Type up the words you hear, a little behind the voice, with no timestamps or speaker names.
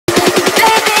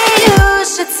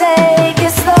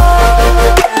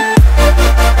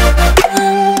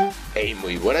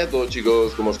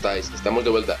chicos, ¿cómo estáis? Estamos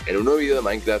de vuelta en un nuevo vídeo de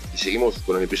Minecraft y seguimos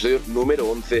con el episodio número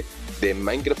 11 de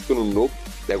Minecraft con un noob,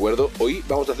 ¿de acuerdo? Hoy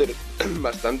vamos a hacer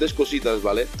bastantes cositas,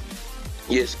 ¿vale?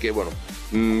 Y es que, bueno,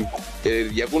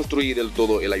 ya construí del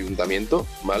todo el ayuntamiento,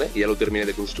 ¿vale? Ya lo terminé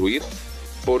de construir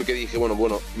porque dije,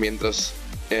 bueno, mientras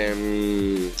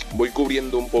voy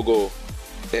cubriendo un poco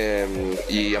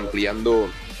y ampliando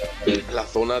la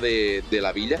zona de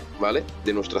la villa, ¿vale?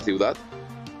 De nuestra ciudad,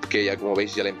 que ya como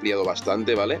veis ya la he ampliado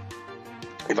bastante, ¿vale?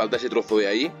 Me falta ese trozo de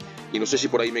ahí y no sé si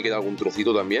por ahí me queda algún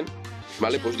trocito también,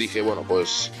 ¿vale? Pues dije, bueno,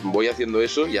 pues voy haciendo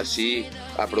eso y así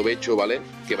aprovecho, ¿vale?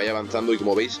 Que vaya avanzando y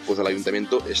como veis, pues el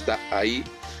ayuntamiento está ahí,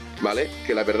 ¿vale?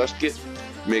 Que la verdad es que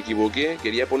me equivoqué,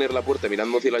 quería poner la puerta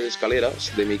mirando hacia las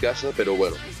escaleras de mi casa, pero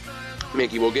bueno, me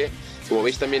equivoqué. Como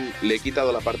veis también le he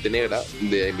quitado la parte negra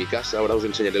de mi casa, ahora os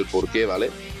enseñaré el porqué, ¿vale?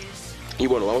 Y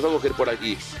bueno, vamos a coger por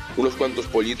aquí unos cuantos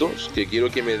pollitos que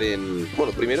quiero que me den...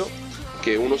 Bueno, primero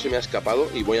que uno se me ha escapado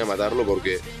y voy a matarlo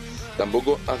porque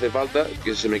tampoco hace falta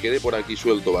que se me quede por aquí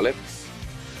suelto, ¿vale?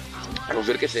 A no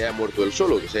ser que se haya muerto él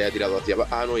solo, que se haya tirado hacia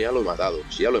abajo. Ah, no, ya lo he matado,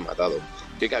 sí, ya lo he matado.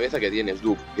 ¿Qué cabeza que tienes,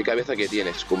 Noob? ¿Qué cabeza que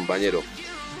tienes, compañero?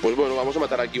 Pues bueno, vamos a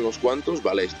matar aquí unos cuantos,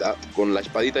 ¿vale? Está con la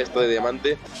espadita esta de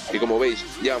diamante, que como veis,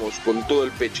 ya vamos con todo el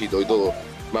pechito y todo,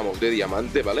 vamos, de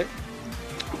diamante, ¿vale?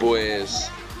 Pues...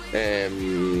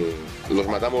 los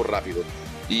matamos rápido.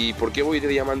 ¿Y por qué voy de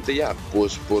diamante ya?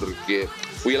 Pues porque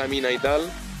fui a la mina y tal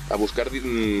a buscar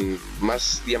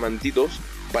más diamantitos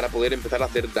para poder empezar a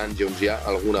hacer dungeons ya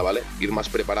alguna, ¿vale? Ir más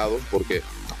preparados porque,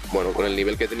 bueno, con el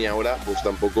nivel que tenía ahora pues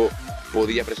tampoco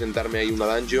podía presentarme ahí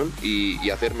una dungeon y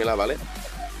hacérmela, ¿vale?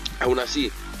 Aún así,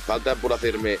 falta por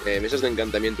hacerme mesas de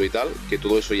encantamiento y tal, que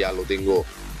todo eso ya lo tengo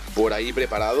por ahí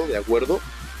preparado, ¿de acuerdo?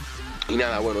 Y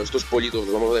nada, bueno, estos pollitos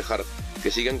los vamos a dejar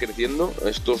que sigan creciendo.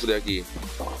 Estos de aquí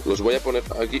los voy a poner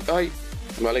aquí. ¡Ay!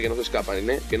 Vale, que no se escapen,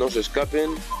 ¿eh? Que no se escapen.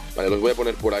 Vale, los voy a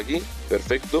poner por aquí.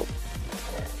 Perfecto.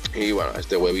 Y bueno,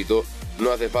 este huevito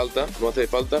no hace falta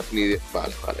ni de...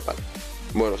 Vale.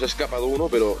 Bueno, se ha escapado uno,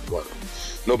 pero bueno,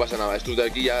 no pasa nada. Estos de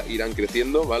aquí ya irán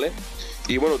creciendo, ¿vale?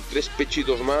 Y bueno, 3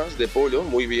 pechitos más de pollo.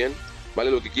 Muy bien. Vale,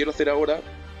 lo que quiero hacer ahora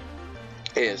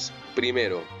es,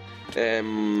 primero,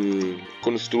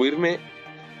 construirme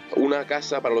una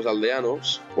casa para los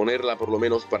aldeanos, ponerla por lo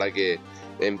menos para que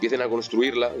empiecen a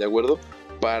construirla, ¿de acuerdo?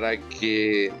 Para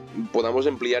que podamos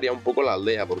ampliar ya un poco la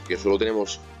aldea, porque solo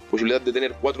tenemos posibilidad de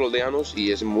tener 4 aldeanos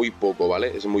y es muy poco,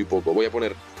 ¿vale? Es muy poco. Voy a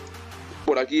poner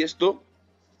por aquí esto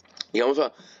y vamos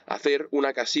a hacer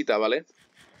una casita, ¿vale?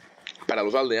 Para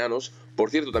los aldeanos.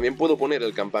 Por cierto, también puedo poner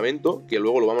el campamento, que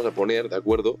luego lo vamos a poner, ¿de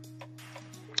acuerdo?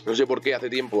 No sé por qué hace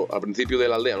tiempo, al principio de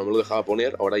la aldea no me lo dejaba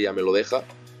poner, ahora ya me lo deja.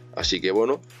 Así que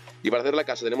bueno, y para hacer la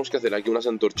casa tenemos que hacer aquí unas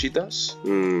antorchitas.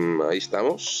 Ahí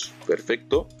estamos,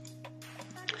 perfecto.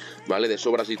 Vale, de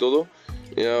sobras y todo.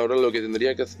 Y ahora lo que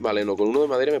tendría que hacer... Vale, no, con uno de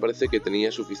madera me parece que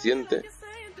tenía suficiente.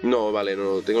 No, vale,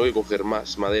 no, tengo que coger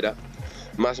más madera.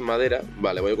 Más madera,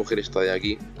 vale, voy a coger esta de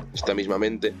aquí, esta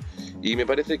mismamente. Y me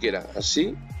parece que era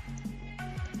así.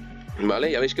 Vale,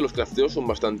 ya veis que los crafteos son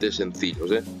bastante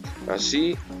sencillos, ¿eh?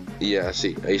 Así y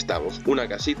así, ahí estamos. Una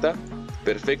casita,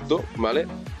 perfecto, ¿vale?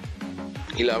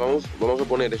 Y la vamos a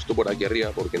poner esto por aquí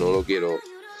arriba porque no lo quiero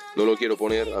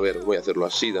poner. A ver, voy a hacerlo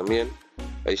así también.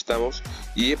 Ahí estamos.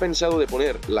 Y he pensado de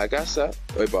poner la casa.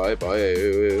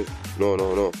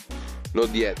 No.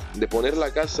 Not yet. De poner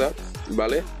la casa,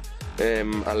 ¿vale?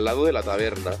 Al lado de la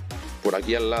taberna. Por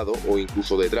aquí al lado o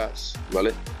incluso detrás,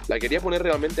 ¿vale? La quería poner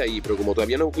realmente ahí, pero como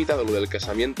todavía no he quitado lo del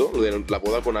casamiento, lo de la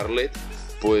boda con Arlet,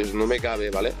 pues no me cabe,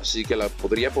 ¿vale? Así que la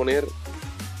podría poner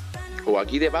o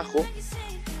aquí debajo.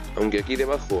 Aunque aquí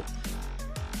debajo,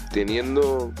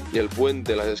 teniendo el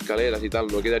puente, las escaleras y tal,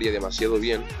 no quedaría demasiado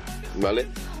bien, ¿vale?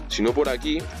 Si no por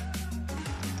aquí,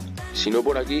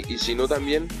 y si no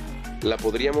también la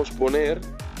podríamos poner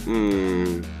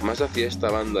más hacia esta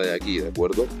banda de aquí, ¿de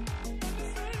acuerdo?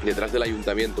 Detrás del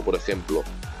ayuntamiento, por ejemplo.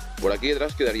 Por aquí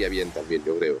detrás quedaría bien también,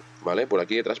 yo creo, ¿vale? Por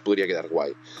aquí detrás podría quedar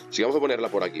guay. Si vamos a ponerla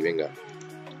por aquí, venga.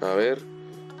 A ver,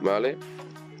 vale.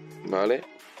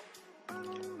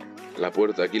 La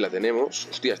puerta aquí la tenemos.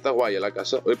 Hostia, está guay la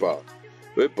casa. ¡Epa!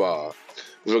 Pues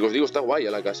lo que os digo, está guay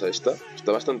la casa esta.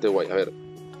 Está bastante guay. A ver,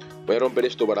 voy a romper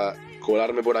esto para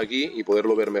colarme por aquí y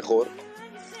poderlo ver mejor.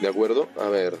 ¿De acuerdo? A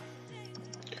ver.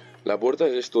 La puerta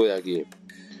es esto de aquí.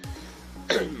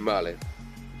 Vale.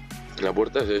 La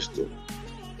puerta es esto.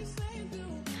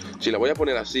 Sí, la voy a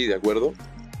poner así, ¿de acuerdo?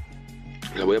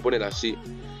 La voy a poner así.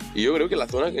 Y yo creo que la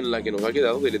zona en la que nos ha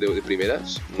quedado de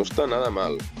primeras no está nada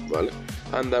mal, ¿vale?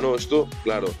 Anda, no, esto,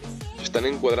 claro, se están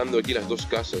encuadrando aquí las dos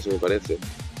casas, me parece.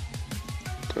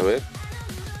 A ver.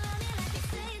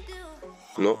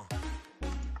 No.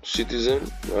 Citizen,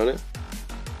 ¿vale?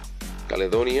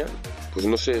 Caledonia, pues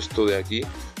no sé esto de aquí.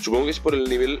 Supongo que es por el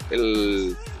nivel,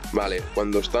 vale,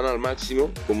 cuando están al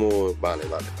máximo, como... Vale,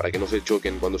 para que no se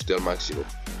choquen cuando esté al máximo.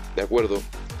 De acuerdo.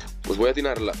 Pues voy a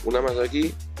tirarla una más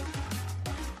aquí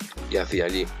y hacia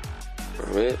allí.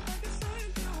 A ver.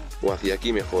 O hacia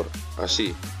aquí mejor.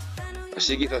 Así.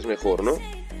 Así quizás mejor, ¿no?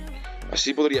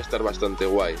 Así podría estar bastante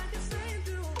guay.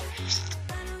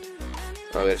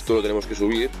 A ver, esto lo tenemos que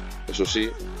subir. Eso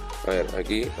sí. A ver,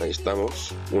 aquí, ahí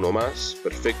estamos. Uno más.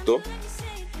 Perfecto.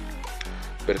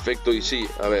 Perfecto, y sí,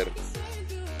 a ver.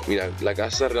 Mira, la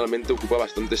casa realmente ocupa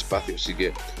bastante espacio, así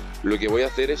que lo que voy a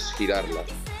hacer es girarla.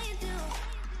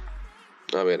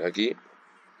 A ver, aquí.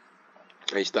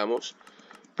 Ahí estamos.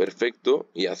 Perfecto,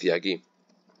 y hacia aquí.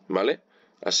 ¿Vale?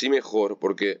 Así mejor,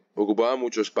 porque ocupaba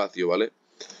mucho espacio, ¿vale?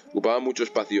 Ocupaba mucho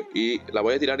espacio. Y la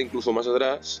voy a tirar incluso más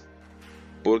atrás,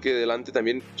 porque delante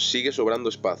también sigue sobrando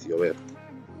espacio. A ver.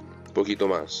 Un poquito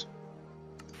más.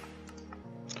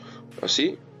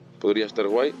 Así. Podría estar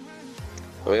guay.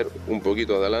 A ver, un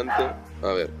poquito adelante.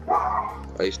 A ver.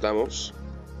 Ahí estamos.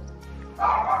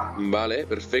 Vale,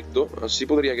 perfecto. Así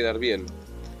podría quedar bien.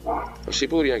 Así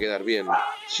podría quedar bien.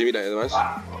 Sí, mira, además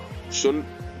son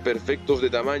perfectos de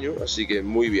tamaño, así que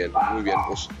muy bien,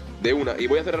 pues de una. Y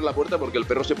voy a cerrar la puerta porque el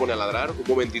perro se pone a ladrar. Un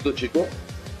momentito, chico.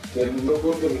 Que no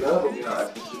puedo terminar porque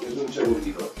nada, es un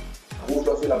segundito.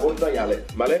 Justo hacia la puerta y ale,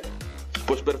 ¿vale?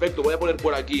 Pues perfecto, voy a poner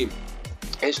por aquí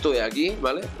esto de aquí,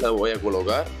 ¿vale? La voy a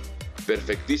colocar.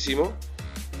 Perfectísimo.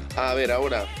 A ver,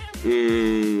 ahora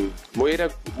voy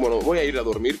a ir a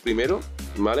dormir primero,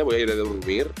 ¿vale? Voy a ir a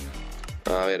dormir.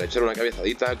 A ver, a echar una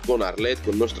cabezadita con Arlet,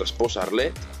 con nuestra esposa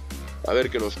Arlet. A ver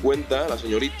qué nos cuenta la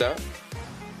señorita.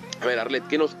 A ver, Arlet,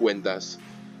 ¿qué nos cuentas?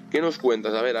 ¿Qué nos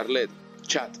cuentas? A ver, Arlet,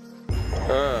 chat.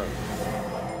 Ah.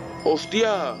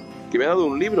 ¡Hostia! Que me ha dado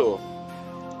un libro.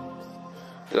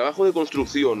 Trabajo de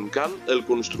construcción, Cal el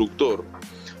constructor.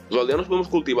 Los aldeanos podemos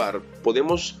cultivar,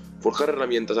 podemos forjar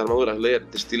herramientas, armaduras, leer,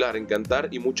 destilar, encantar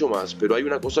y mucho más, pero hay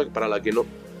una cosa para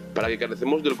que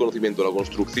carecemos del conocimiento, la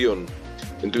construcción.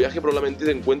 En tu viaje probablemente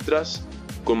te encuentras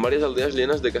con varias aldeas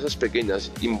llenas de casas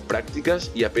pequeñas, imprácticas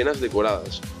y apenas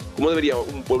decoradas. ¿Cómo debería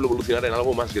un pueblo evolucionar en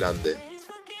algo más grande?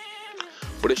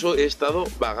 Por eso he estado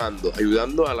vagando,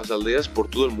 ayudando a las aldeas por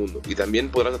todo el mundo, y también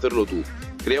podrás hacerlo tú.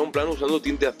 Crea un plan usando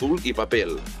tinte azul y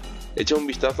papel. Echa un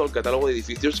vistazo al catálogo de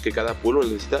edificios que cada pueblo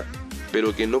necesita,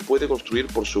 pero que no puede construir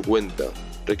por su cuenta.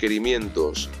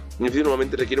 Requerimientos. Un edificio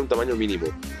normalmente requiere un tamaño mínimo.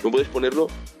 No puedes ponerlo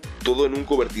todo en un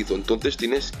cobertizo, entonces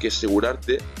tienes que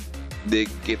asegurarte de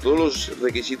que todos los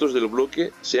requisitos del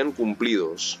bloque sean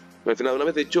cumplidos. Al final, una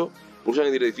vez hecho, pulsa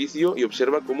añadir edificio y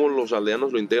observa cómo los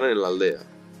aldeanos lo integran en la aldea.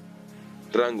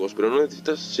 Rangos, pero no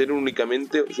necesitas ser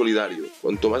únicamente solidario.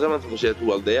 Cuanto más avanzado sea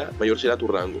tu aldea, mayor será tu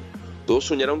rango. Todos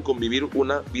soñaron con vivir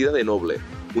una vida de noble,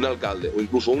 un alcalde o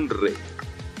incluso un rey.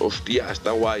 Hostia,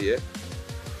 está guay,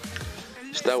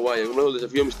 Está guay, uno de los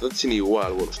desafíos amistad sin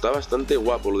igual. Bueno, está bastante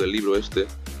guapo lo del libro este.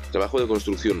 Trabajo de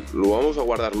construcción. Lo vamos a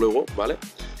guardar luego, ¿vale?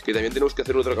 Que también tenemos que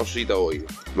hacer otra cosita hoy,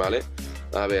 ¿vale?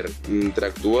 A ver,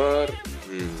 interactuar.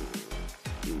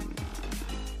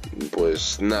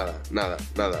 Pues nada,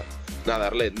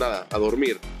 Arlet, nada. A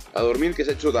dormir que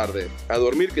se ha hecho tarde. A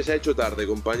dormir que se ha hecho tarde,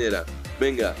 compañera.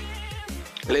 Venga,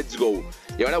 let's go.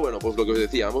 Y ahora, bueno, pues lo que os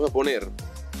decía, vamos a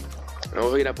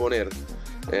ir a poner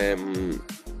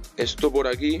esto por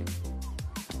aquí.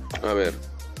 A ver.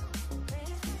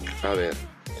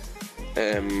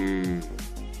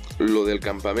 Lo del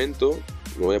campamento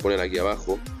lo voy a poner aquí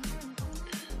abajo,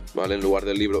 ¿vale? En lugar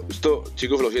del libro. Esto,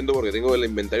 chicos, lo siento porque tengo el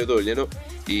inventario todo lleno.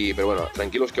 Pero bueno,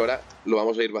 tranquilos que ahora lo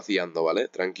vamos a ir vaciando, ¿vale?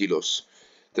 Tranquilos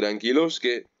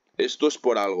que esto es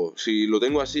por algo. Si lo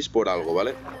tengo así es por algo,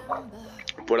 ¿vale?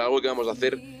 Por algo que vamos a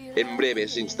hacer en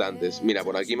breves instantes. Mira,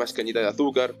 por aquí más cañita de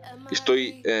azúcar.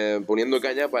 Estoy poniendo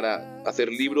caña para hacer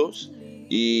libros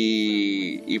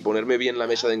y ponerme bien la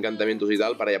mesa de encantamientos y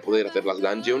tal, para ya poder hacer las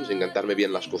dungeons, encantarme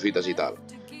bien las cositas y tal.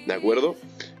 ¿De acuerdo?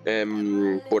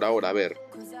 Por ahora, a ver,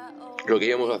 lo que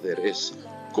íbamos a hacer es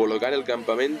colocar el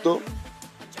campamento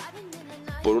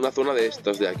por una zona de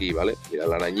estas de aquí, ¿vale? Mira,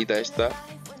 la arañita esta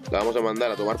la vamos a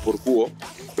mandar a tomar por cubo.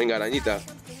 Venga, arañita,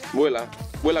 vuela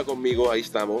conmigo, ahí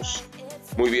estamos.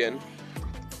 Muy bien.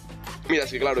 Mira,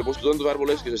 es que claro, he puesto tantos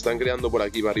árboles que se están creando por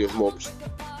aquí varios mobs.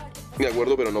 De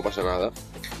acuerdo, pero no pasa nada.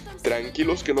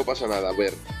 Tranquilos que no pasa nada. A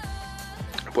ver,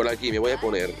 por aquí me voy a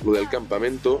poner lo del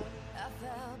campamento.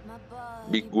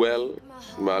 Big Well,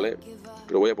 ¿vale?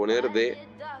 Lo voy a poner de...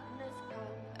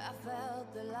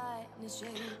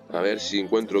 A ver si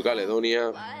encuentro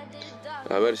Caledonia.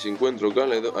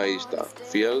 Ahí está.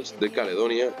 Fields de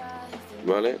Caledonia.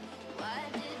 ¿Vale?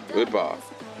 ¡Epa!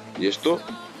 ¿Y esto?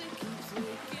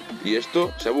 ¿Y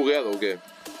esto se ha bugueado o qué?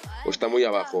 ¿O está muy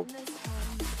abajo?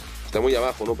 Está muy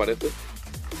abajo, ¿no parece?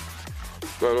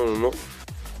 No, no, no, no.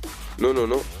 No, no,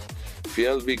 no.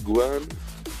 Field Big One.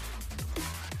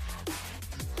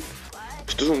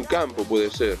 Esto es un campo, puede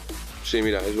ser. Sí,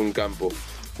 mira, es un campo.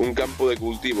 Un campo de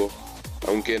cultivo.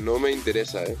 Aunque no me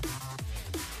interesa, ¿eh?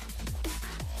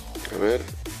 A ver.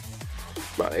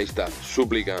 Vale, ahí está.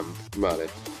 Supplicamp. Vale.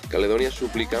 Caledonia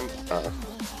Supplicamp. Ah,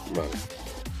 vale.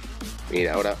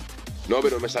 Mira, ahora... No,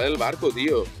 pero me sale el barco,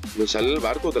 tío. Me sale el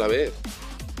barco otra vez.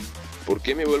 ¿Por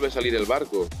qué me vuelve a salir el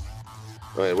barco?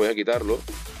 A ver, voy a quitarlo.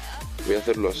 Voy a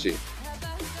hacerlo así.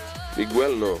 Big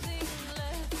Well no.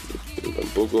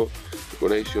 Tampoco.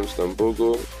 Decorations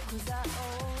tampoco.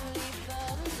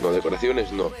 No,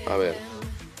 decoraciones no. A ver.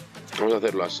 Vamos a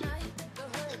hacerlo así.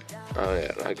 A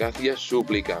ver, Acacia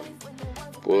Supplicamp.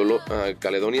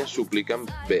 Caledonia Supplicamp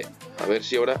B. A ver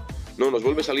si ahora... No, nos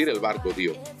vuelve a salir el barco,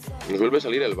 tío. Nos vuelve a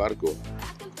salir el barco.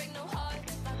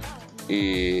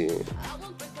 Y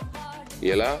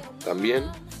el A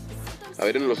también. A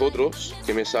ver en los otros,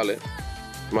 ¿qué me sale?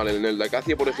 Vale, en el de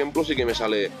Acacia, por ejemplo, sí que me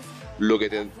sale lo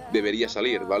que debería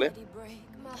salir, ¿vale?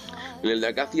 En el de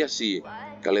Acacia sí.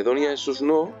 Caledonia, esos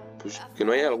no. Pues que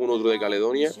no haya algún otro de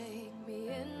Caledonia.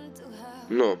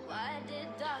 No.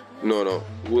 No, no.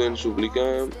 Wooden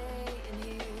Supplicant.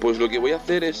 Pues lo que voy a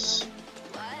hacer es...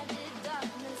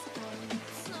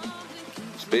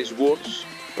 Space Wars.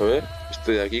 A ver,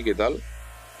 este de aquí, ¿qué tal?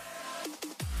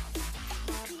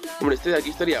 Hombre, este de aquí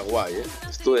estaría guay, ¿eh?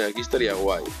 Esto de aquí estaría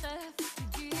guay.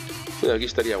 Esto de aquí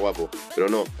estaría guapo. Pero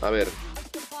no, a ver.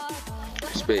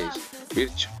 Space.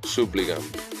 Birch Supplicant.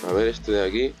 A ver, este de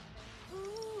aquí.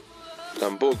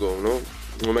 Tampoco, ¿no?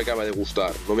 No me acaba de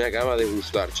gustar. No me acaba de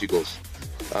gustar, chicos.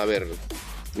 A ver.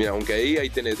 Mira, aunque ahí hay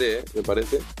TNT, ¿eh? Me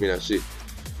parece. Mira, sí.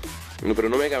 No, pero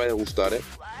no me acaba de gustar, ¿eh?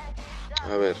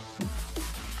 A ver.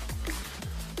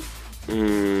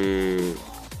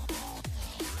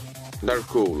 Dark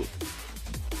Cool.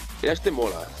 Mira, este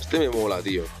mola. Este me mola,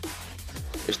 tío.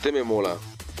 Este me mola.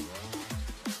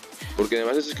 Porque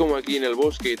además este es como aquí en el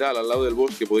bosque y tal, al lado del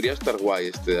bosque. Podría estar guay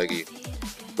este de aquí.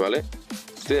 ¿Vale?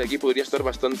 Este de aquí podría estar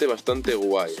bastante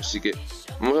guay. Así que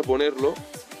vamos a ponerlo.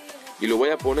 Y lo voy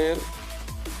a poner...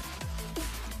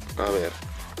 A ver.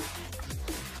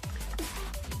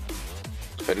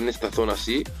 A ver, en esta zona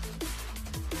así.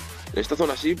 En esta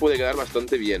zona así puede quedar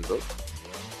bastante bien, ¿no?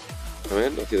 A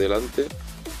ver, hacia adelante.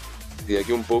 Hacia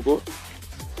aquí un poco.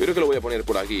 Yo creo que lo voy a poner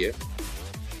por aquí, ¿eh?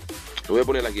 Lo voy a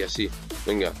poner aquí así.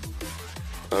 Venga.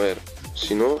 A ver.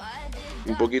 Si no,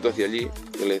 un poquito hacia allí.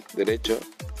 De la derecha.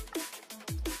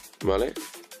 ¿Vale?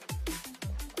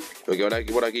 Lo que ahora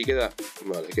aquí por aquí queda...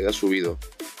 Vale, queda subido.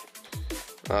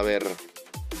 A ver.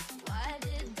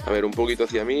 A ver, un poquito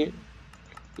hacia mí.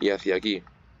 Y hacia aquí.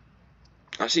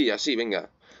 Así, así, venga.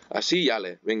 Así y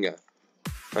ale, venga.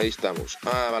 Ahí estamos.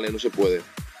 Ah, vale, no se puede.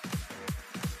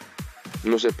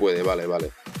 No se puede, vale,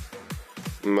 vale.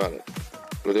 Vale.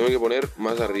 Lo tengo que poner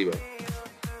más arriba.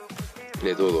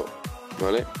 De todo,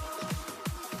 ¿vale?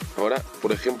 Ahora,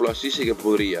 por ejemplo, así sí que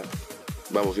podría.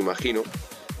 Vamos, imagino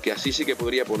que así sí que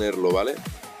podría ponerlo, ¿vale?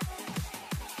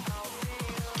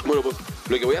 Bueno, pues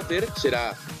lo que voy a hacer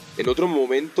será... En otro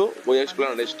momento voy a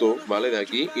explorar esto, ¿vale? De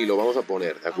aquí y lo vamos a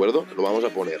poner, ¿de acuerdo? Lo vamos a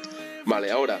poner.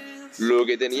 Vale, ahora, lo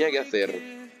que tenía que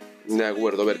hacer... De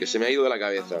acuerdo, a ver, que se me ha ido de la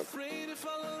cabeza.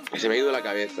 Que se me ha ido de la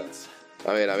cabeza.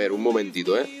 A ver, un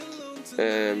momentito, ¿eh?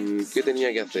 ¿Qué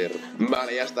tenía que hacer?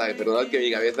 Vale, ya está, perdonad que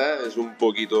mi cabeza es un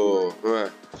poquito...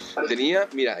 Tenía,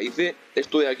 mira, hice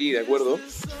esto de aquí, ¿de acuerdo?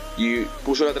 Y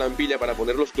puse una trampilla para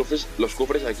poner los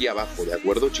cofres aquí abajo, ¿de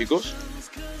acuerdo, chicos?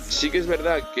 Sí que es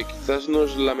verdad que quizás no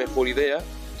es la mejor idea,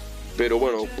 pero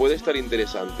bueno, puede estar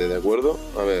interesante, ¿de acuerdo?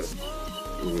 A ver,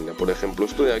 mira, por ejemplo,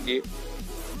 esto de aquí...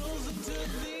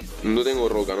 No tengo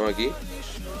roca, ¿no? Aquí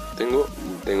tengo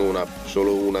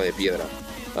solo una de piedra.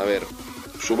 A ver,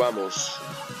 subamos.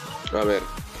 A ver,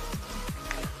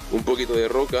 un poquito de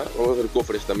roca. Vamos a hacer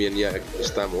cofres también, ya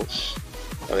estamos.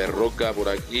 A ver, roca por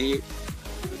aquí.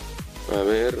 A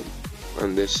ver,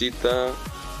 andesita,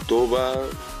 toba,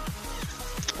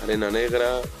 arena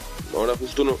negra. Ahora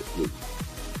justo no...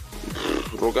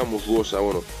 Roca musgosa,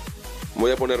 bueno.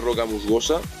 Voy a poner roca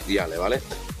musgosa y ale, ¿vale?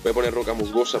 Voy a poner roca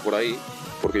musgosa por ahí,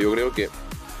 porque yo creo que...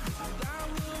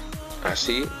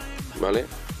 Así, ¿vale?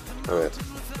 A ver.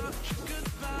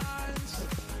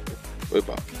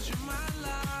 Opa.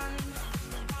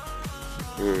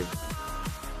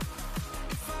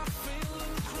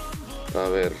 A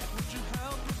ver.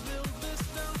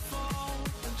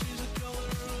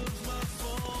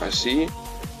 Así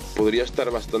podría estar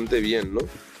bastante bien, ¿no?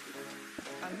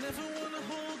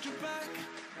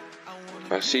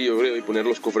 Así yo creo, y poner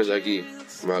los cofres aquí,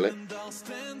 ¿vale?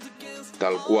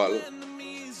 Tal cual,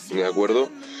 ¿de acuerdo?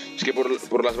 Es que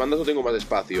por las bandas no tengo más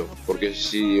espacio, porque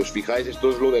si os fijáis,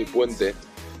 esto es lo del puente,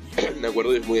 ¿de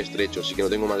acuerdo? Y es muy estrecho, así que no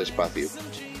tengo más espacio.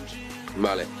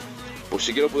 Vale, pues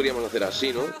sí que lo podríamos hacer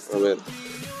así, ¿no? A ver,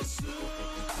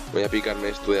 voy a picarme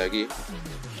esto de aquí.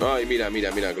 Ay, mira,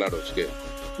 claro, es que,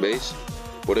 ¿veis?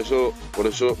 Por eso,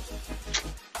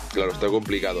 claro, está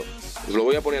complicado. Os lo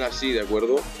voy a poner así, ¿de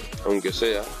acuerdo? Aunque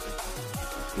sea.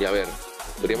 Y a ver,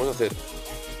 podríamos hacer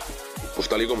pues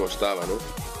tal y como estaba, ¿no?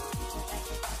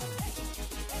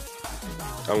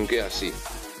 Aunque así.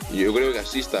 Yo creo que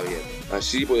así está bien.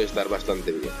 Así puede estar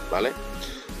bastante bien, ¿vale?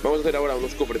 Vamos a hacer ahora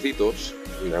unos cofrecitos,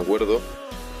 ¿de acuerdo?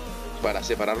 Para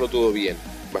separarlo todo bien.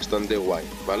 Bastante guay,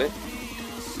 ¿vale?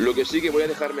 Lo que sí que voy a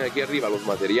dejarme aquí arriba los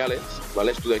materiales,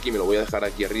 ¿vale? Esto de aquí me lo voy a dejar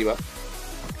aquí arriba.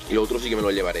 Y lo otro sí que me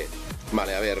lo llevaré.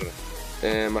 Vale, a ver.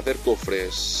 Hacer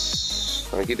cofres.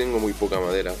 Aquí tengo muy poca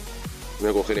madera. Voy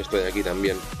a coger esto de aquí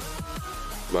también.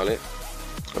 Vale.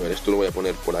 A ver, esto lo voy a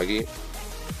poner por aquí.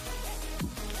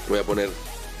 Voy a poner,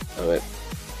 a ver,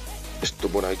 esto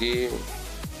por aquí.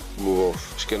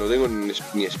 Uf, es que no tengo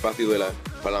ni espacio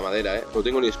para la madera, ¿eh? No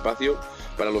tengo ni espacio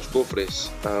para los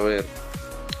cofres. A ver.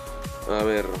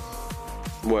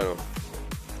 Bueno.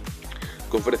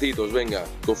 Cofrecitos, venga,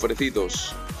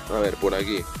 cofrecitos. A ver, por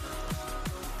aquí.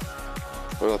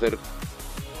 Vamos a hacer...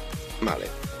 Vale.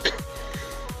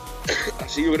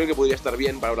 Así yo creo que podría estar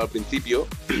bien para ahora al principio.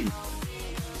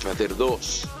 Hacer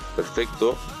dos.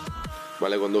 Perfecto.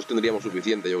 Vale, con dos tendríamos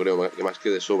suficiente, yo creo, que más que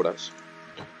de sobras.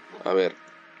 A ver.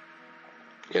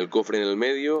 El cofre en el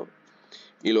medio.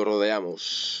 Y lo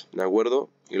rodeamos. ¿De acuerdo?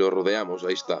 Y lo rodeamos,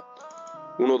 ahí está.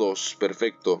 1, 2,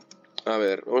 perfecto. A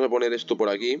ver, vamos a poner esto por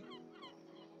aquí.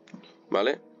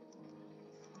 ¿Vale?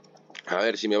 A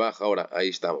ver si me baja ahora. Ahí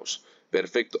estamos.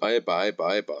 Perfecto. Epa.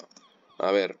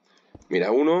 A ver.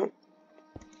 Mira, 1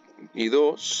 y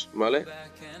 2, ¿vale?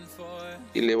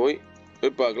 Y le voy...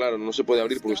 Epa, claro, no se puede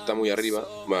abrir porque está muy arriba.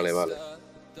 Vale.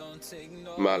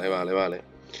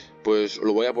 Pues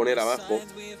lo voy a poner abajo.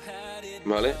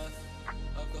 ¿Vale?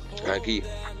 Aquí,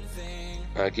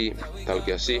 tal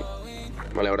que así.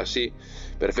 Vale, ahora sí.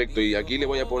 Perfecto, y aquí le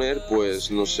voy a poner, pues,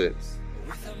 no sé.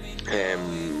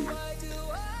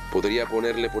 Podría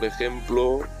ponerle, por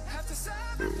ejemplo...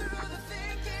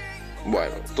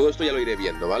 Bueno, todo esto ya lo iré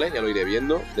viendo, ¿vale? Ya lo iré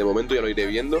viendo, de momento ya lo iré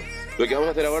viendo. Lo que vamos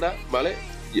a hacer ahora, ¿vale?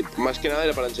 Y más que nada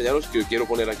era para enseñaros que quiero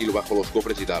poner aquí bajo los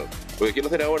cofres y tal. Lo que quiero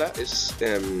hacer ahora es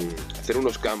hacer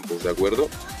unos campos, ¿de acuerdo?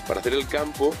 Para hacer el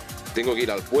campo tengo que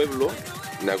ir al pueblo,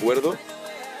 ¿de acuerdo?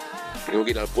 Tengo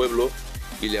que ir al pueblo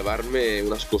y llevarme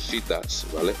unas cositas,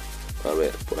 ¿vale? A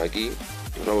ver, por aquí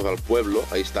nos vamos al pueblo,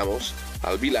 ahí estamos,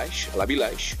 a la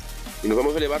village, y nos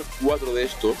vamos a llevar 4 de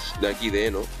estos de aquí de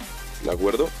heno, ¿de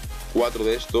acuerdo? 4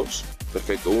 de estos,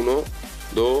 perfecto, 1,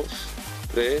 2,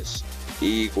 3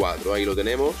 y 4, ahí lo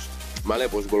tenemos, ¿vale?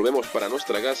 Pues volvemos para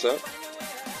nuestra casa,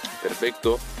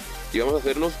 perfecto, y vamos a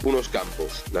hacernos unos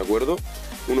campos, ¿de acuerdo?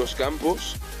 Unos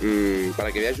campos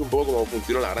para que veáis un poco cómo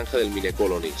funciona la granja del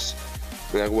Minecolonies,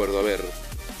 ¿de acuerdo? A ver,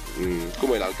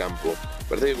 ¿cómo era el campo?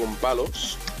 Parece que con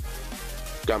palos,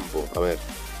 campo, a ver,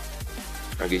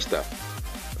 aquí está,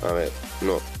 a ver,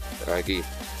 no, aquí,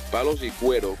 palos y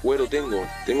cuero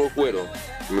tengo cuero,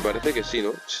 me parece que sí,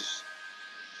 ¿no?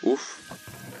 Uf,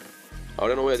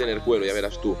 ahora no voy a tener cuero, ya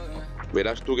verás tú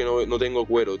que no tengo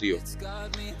cuero, tío.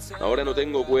 Ahora no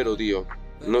tengo cuero, tío,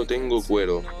 no tengo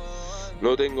cuero,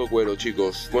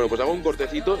 chicos. Bueno, pues hago un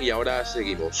cortecito y ahora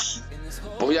seguimos.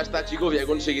 Pues ya está, chicos, ya he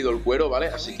conseguido el cuero, ¿vale?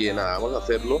 Así que nada, vamos a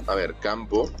hacerlo. A ver,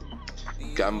 campo,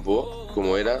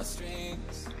 ¿cómo era?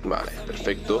 Vale,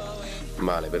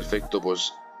 perfecto,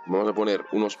 pues vamos a poner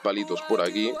unos palitos por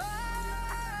aquí.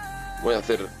 Voy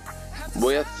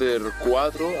a hacer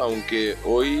 4, aunque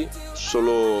hoy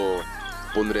solo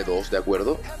pondré 2, ¿de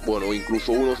acuerdo? Bueno,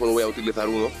 incluso uno, solo voy a utilizar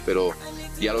uno, pero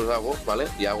ya los hago, ¿vale?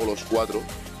 Ya hago los 4.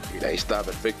 Mira, ahí está,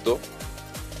 perfecto.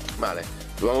 Vale,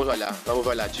 pues vamos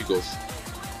allá, chicos.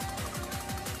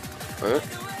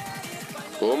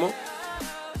 ¿Cómo?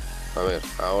 A ver,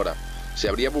 ahora. Se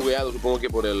habría bugueado, supongo que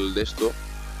por el de esto,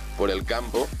 por el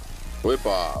campo.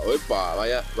 ¡Epa!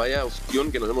 Vaya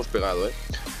opción que nos hemos pegado, ¿eh?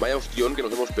 Pues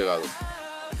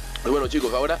bueno,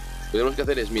 chicos, ahora lo que tenemos que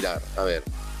hacer es mirar, a ver.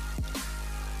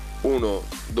 1,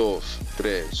 2,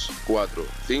 3, 4,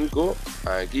 5,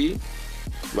 aquí,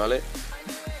 ¿vale?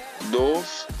 2,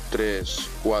 3,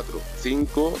 4,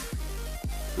 5,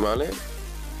 ¿vale?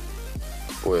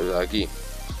 Pues aquí,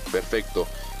 perfecto.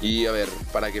 Y a ver,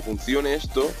 para que funcione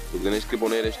esto, tenéis que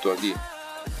poner esto aquí.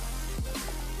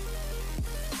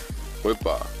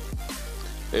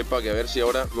 Epa, que a ver si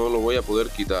ahora no lo voy a poder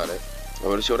quitar, A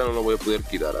ver si ahora no lo voy a poder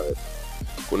quitar, a ver.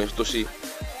 Con esto sí.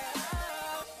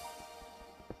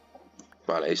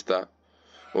 Vale, ahí está.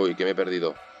 Uy, que me he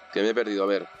perdido. Que me he perdido, a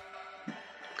ver.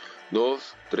 2,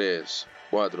 3,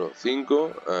 4,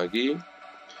 5, aquí.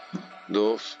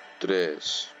 2,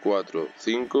 3, 4,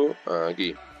 5,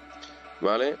 aquí.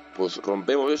 Vale, pues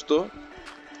rompemos esto.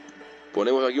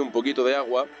 Ponemos aquí un poquito de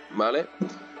agua, ¿vale?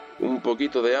 Un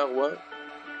poquito de agua.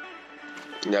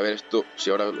 Y a ver esto, si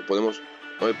ahora lo podemos...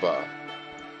 ¡Epa!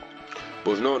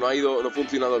 Pues no ha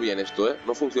funcionado bien esto, ¿eh?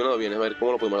 No ha funcionado bien. A ver,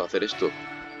 ¿cómo lo podemos hacer esto?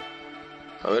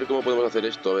 A ver cómo podemos hacer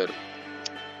esto, a ver.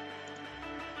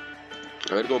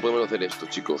 A ver cómo podemos hacer esto,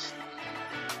 chicos.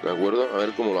 ¿De acuerdo? A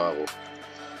ver cómo lo hago.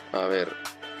 A ver.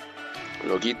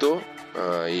 Lo quito.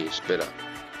 Ahí, espera.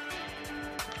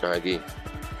 Aquí.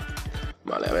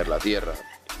 Vale, a ver, la tierra.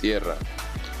 Tierra.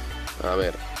 A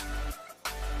ver.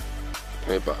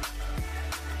 Epa.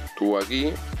 Tú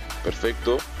aquí.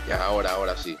 Perfecto. Y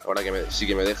ahora sí. Ahora que sí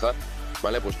que me deja.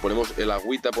 Vale, pues ponemos el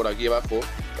agüita por aquí abajo.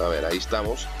 A ver, ahí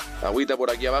estamos. Agüita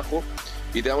por aquí abajo.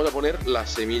 Y te vamos a poner la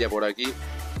semilla por aquí.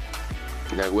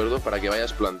 ¿De acuerdo? Para que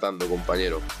vayas plantando,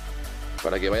 compañero.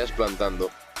 Para que vayas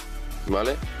plantando.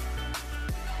 ¿Vale?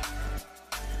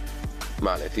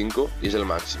 Vale, 5. Y es el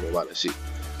máximo. Vale, sí.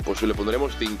 Pues le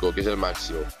pondremos 5, que es el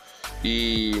máximo.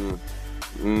 Y...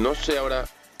 no sé ahora...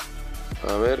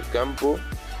 A ver, campo...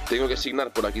 Tengo que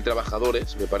asignar por aquí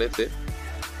trabajadores, me parece.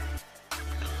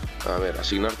 A ver,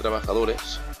 asignar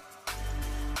trabajadores.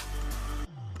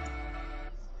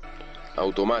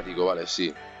 Automático, vale,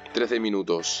 sí. 13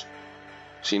 minutos.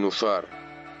 Sin usar.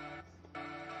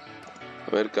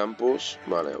 A ver, campos.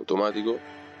 Vale, automático.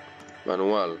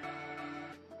 Manual.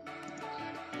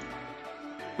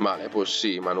 Vale, pues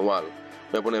sí, manual.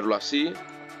 Voy a ponerlo así.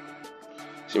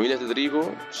 Semillas de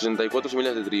trigo. 64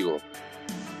 semillas de trigo.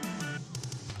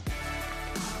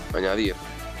 Añadir.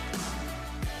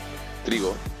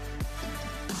 Trigo.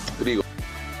 Trigo.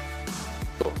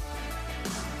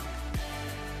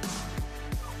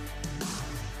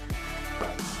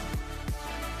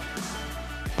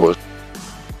 Pues.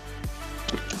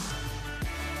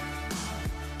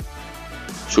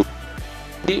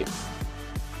 Y.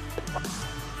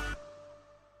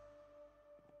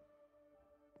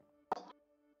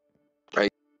 Ahí.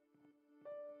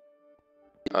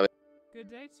 A ver. Good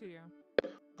day to you.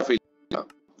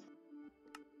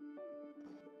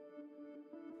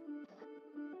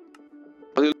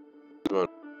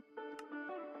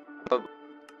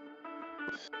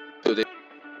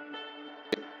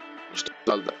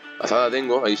 Azada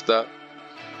tengo, ahí está.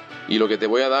 Y lo que te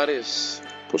voy a dar es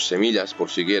pues semillas, por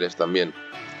si quieres también.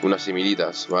 Unas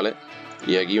semillitas, ¿vale?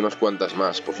 Y aquí unas cuantas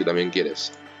más, por si también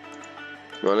quieres.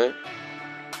 ¿Vale?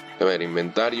 A ver,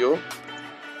 inventario.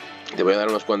 Te voy a dar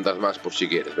unas cuantas más por si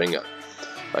quieres, venga.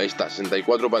 Ahí está,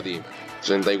 64 para ti.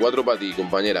 64 para ti,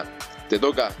 compañera. Te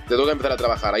toca empezar a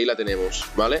trabajar, ahí la tenemos,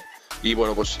 ¿vale? Y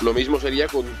bueno, pues lo mismo sería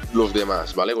con los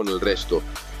demás, ¿vale? Con el resto.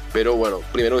 Pero bueno,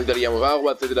 primero necesitaríamos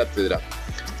agua, etcétera, etcétera.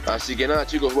 Así que nada,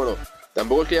 chicos, bueno,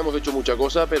 tampoco es que hayamos hecho mucha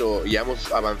cosa, pero ya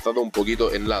hemos avanzado un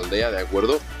poquito en la aldea, ¿de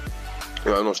acuerdo?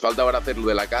 Nos falta ahora hacer lo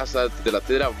de la casa, etcétera,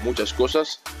 etcétera, muchas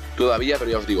cosas todavía,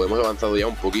 pero ya os digo, hemos avanzado ya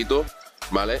un poquito,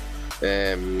 ¿vale?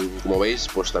 Como veis,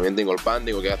 pues también tengo el pan,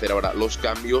 tengo que hacer ahora los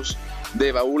cambios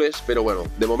de baúles, pero bueno,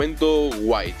 de momento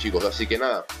guay, chicos, así que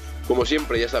nada, como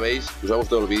siempre, ya sabéis, si os ha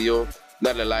gustado el vídeo,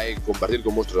 darle like, compartir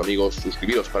con vuestros amigos,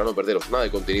 suscribiros para no perderos nada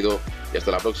de contenido y hasta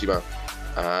la próxima.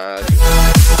 Adiós.